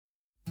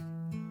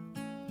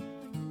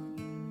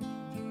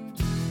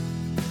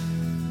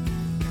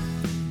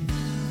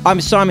I'm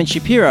Simon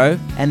Shapiro,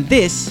 and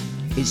this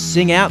is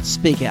Sing Out,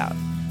 Speak Out.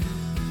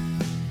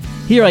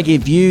 Here I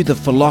give you the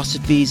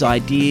philosophies,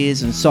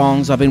 ideas, and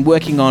songs I've been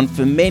working on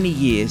for many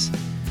years,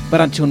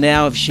 but until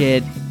now I've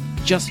shared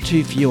just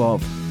too few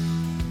of,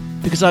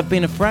 because I've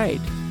been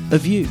afraid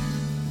of you.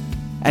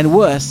 And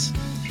worse,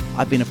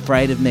 I've been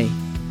afraid of me.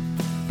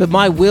 But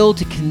my will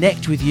to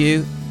connect with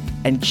you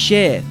and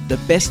share the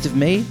best of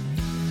me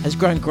has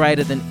grown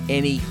greater than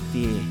any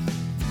fear.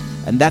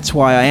 And that's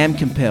why I am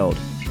compelled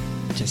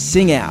to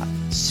sing out,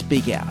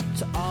 speak out.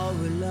 To all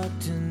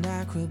reluctant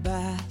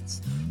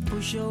acrobats,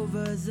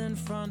 pushovers and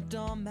front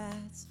door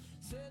mats.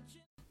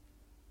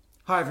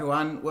 Hi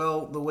everyone.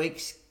 Well, the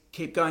weeks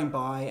keep going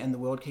by and the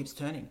world keeps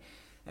turning.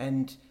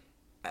 And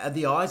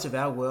the eyes of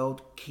our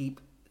world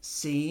keep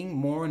seeing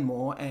more and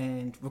more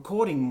and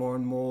recording more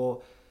and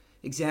more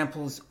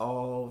examples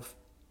of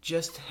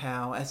just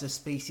how, as a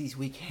species,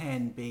 we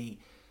can be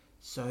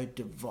so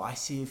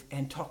divisive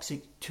and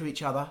toxic to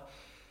each other.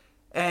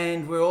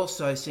 And we're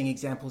also seeing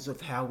examples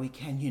of how we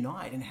can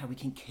unite and how we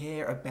can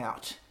care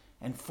about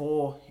and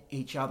for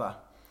each other.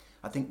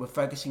 I think we're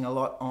focusing a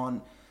lot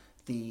on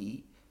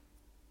the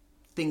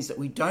things that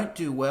we don't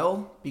do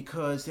well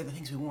because they're the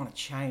things we want to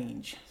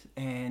change.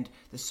 And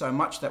there's so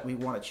much that we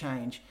want to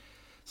change.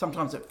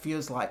 Sometimes it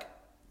feels like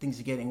things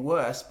are getting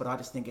worse, but I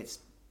just think it's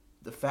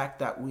the fact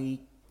that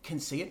we can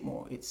see it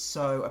more. It's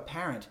so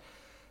apparent.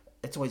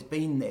 It's always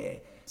been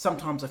there.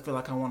 Sometimes I feel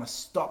like I want to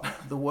stop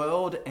the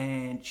world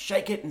and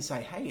shake it and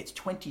say, hey, it's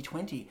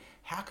 2020.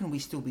 How can we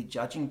still be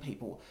judging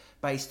people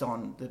based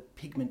on the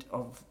pigment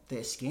of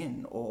their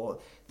skin or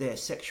their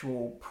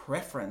sexual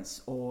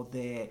preference or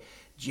their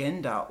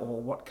gender or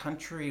what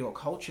country or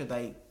culture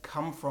they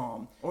come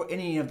from or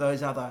any of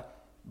those other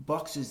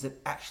boxes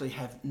that actually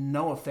have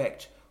no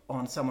effect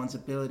on someone's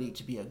ability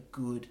to be a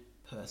good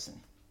person?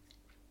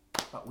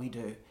 But we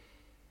do.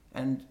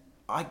 And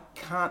I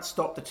can't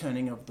stop the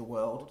turning of the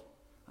world.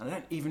 I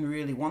don't even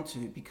really want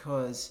to,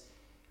 because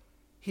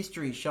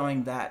history is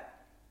showing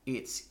that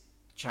it's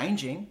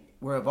changing,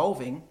 we're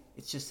evolving.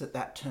 It's just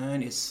that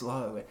turn is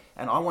slow.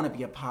 And I want to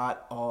be a part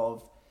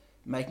of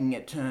making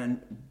it turn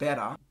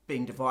better.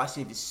 Being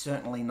divisive is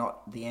certainly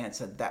not the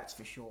answer, that's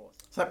for sure.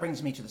 So that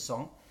brings me to the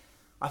song.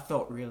 I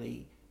felt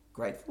really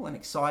grateful and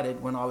excited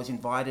when I was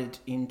invited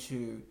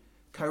into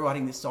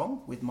co-writing this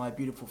song with my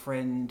beautiful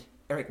friend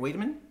Eric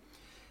Wiedemann.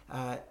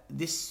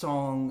 This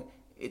song,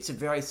 it's a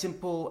very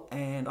simple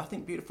and I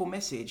think beautiful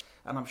message,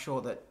 and I'm sure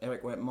that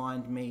Eric won't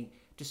mind me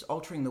just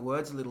altering the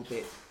words a little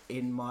bit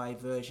in my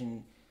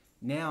version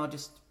now,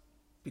 just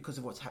because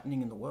of what's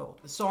happening in the world.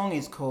 The song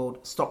is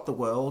called Stop the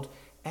World,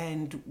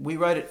 and we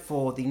wrote it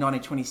for the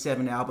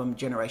 1927 album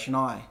Generation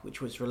I,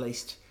 which was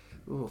released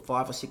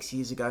 5 or 6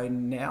 years ago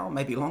now,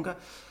 maybe longer.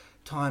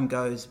 Time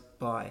goes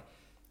by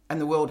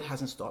and the world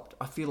hasn't stopped.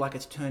 I feel like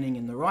it's turning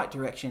in the right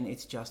direction.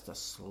 It's just a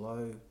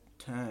slow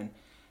turn.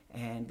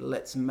 And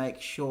let's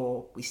make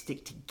sure we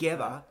stick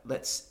together.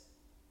 Let's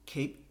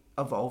keep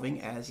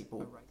evolving as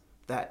people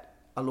that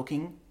are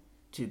looking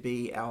to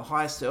be our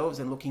higher selves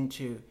and looking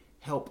to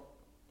help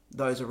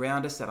those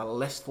around us that are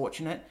less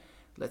fortunate.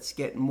 Let's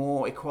get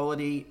more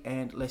equality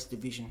and less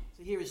division.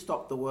 So here is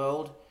Stop the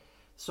World,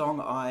 song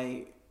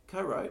I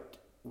co-wrote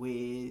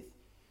with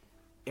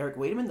Eric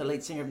Wiedemann, the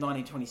lead singer of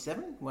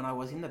 1927, when I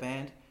was in the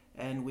band.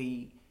 And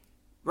we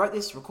wrote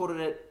this, recorded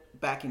it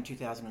back in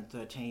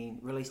 2013,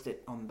 released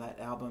it on that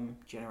album,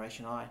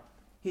 Generation I.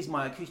 Here's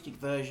my acoustic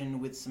version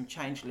with some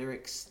changed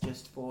lyrics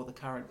just for the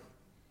current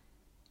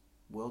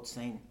world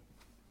scene.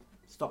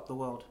 Stop the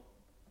World.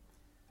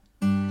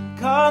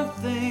 Can't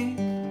think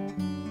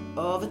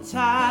of a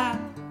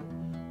time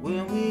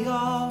when we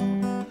all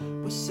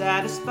were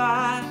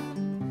satisfied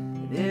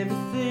and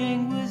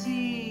everything was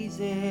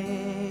easy.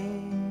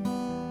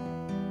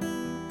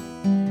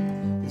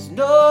 There's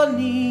no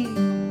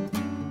need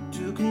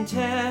to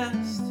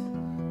contest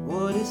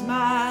what is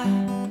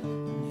mine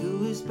and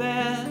who is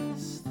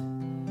best,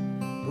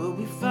 but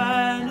we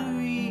find a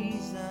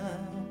reason.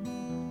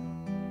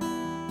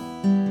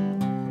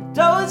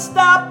 Don't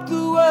stop the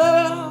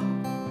world,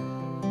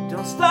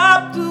 don't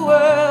stop the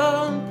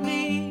world,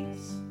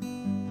 please.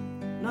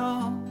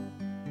 No,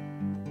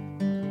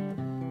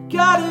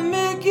 gotta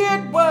make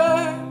it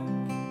work.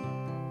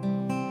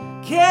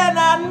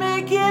 Cannot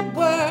make it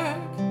work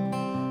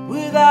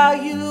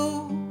without you.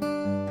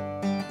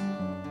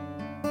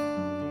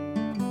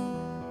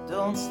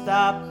 Don't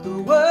stop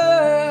the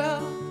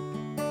world,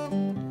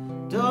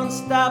 don't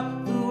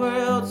stop the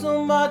world.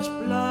 So much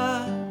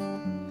blood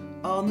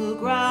on the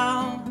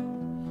ground,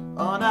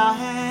 on our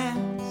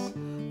hands,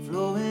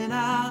 flowing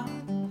out,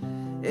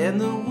 and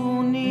the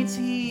wound needs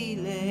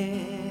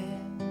healing.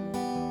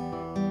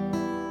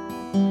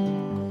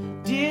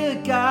 Dear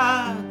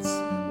gods,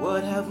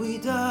 what have we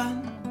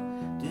done?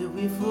 Did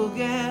we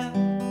forget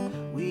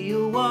we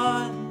are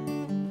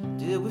one?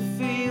 Did we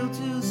fail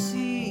to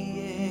see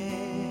it?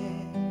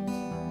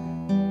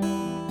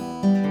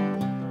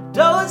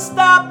 Don't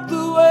stop the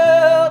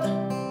world,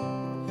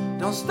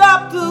 don't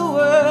stop the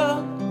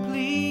world,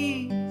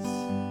 please.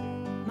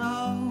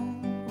 No,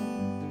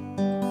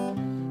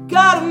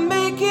 gotta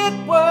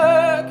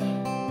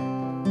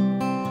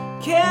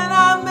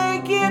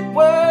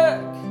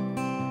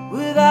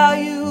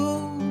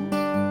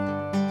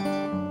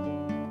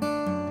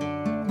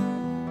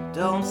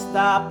Don't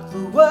stop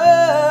the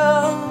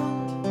world.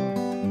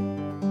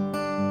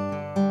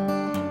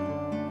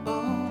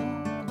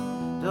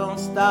 Don't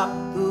stop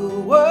the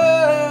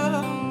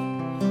world.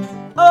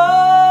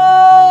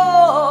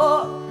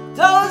 Oh,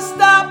 don't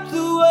stop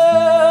the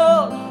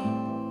world.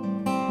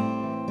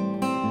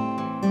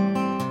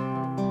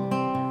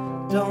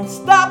 Don't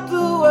stop the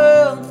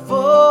world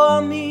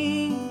for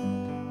me.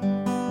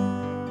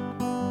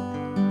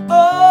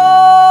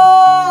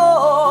 Oh,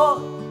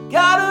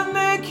 gotta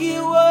make it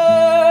work.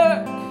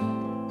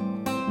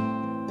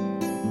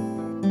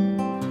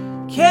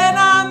 Can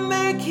I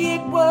make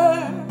it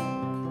work?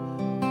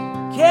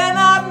 Can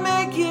I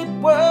make it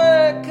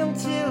work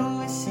until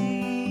we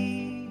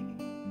see?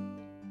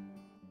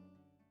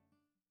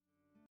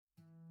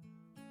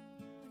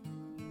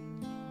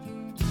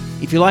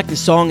 If you like the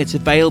song, it's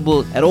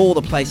available at all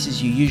the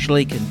places you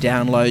usually can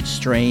download,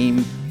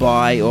 stream,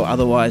 buy, or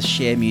otherwise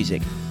share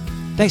music.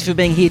 Thanks for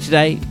being here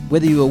today.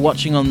 Whether you are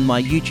watching on my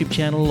YouTube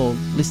channel or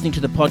listening to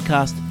the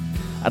podcast,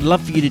 I'd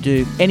love for you to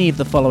do any of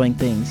the following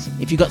things.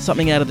 If you got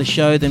something out of the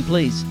show, then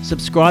please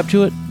subscribe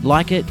to it,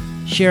 like it,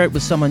 share it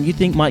with someone you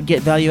think might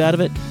get value out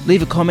of it,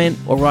 leave a comment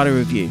or write a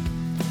review.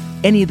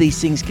 Any of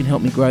these things can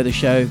help me grow the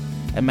show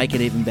and make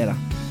it even better.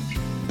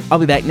 I'll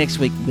be back next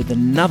week with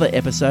another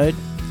episode,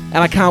 and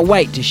I can't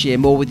wait to share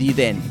more with you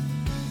then.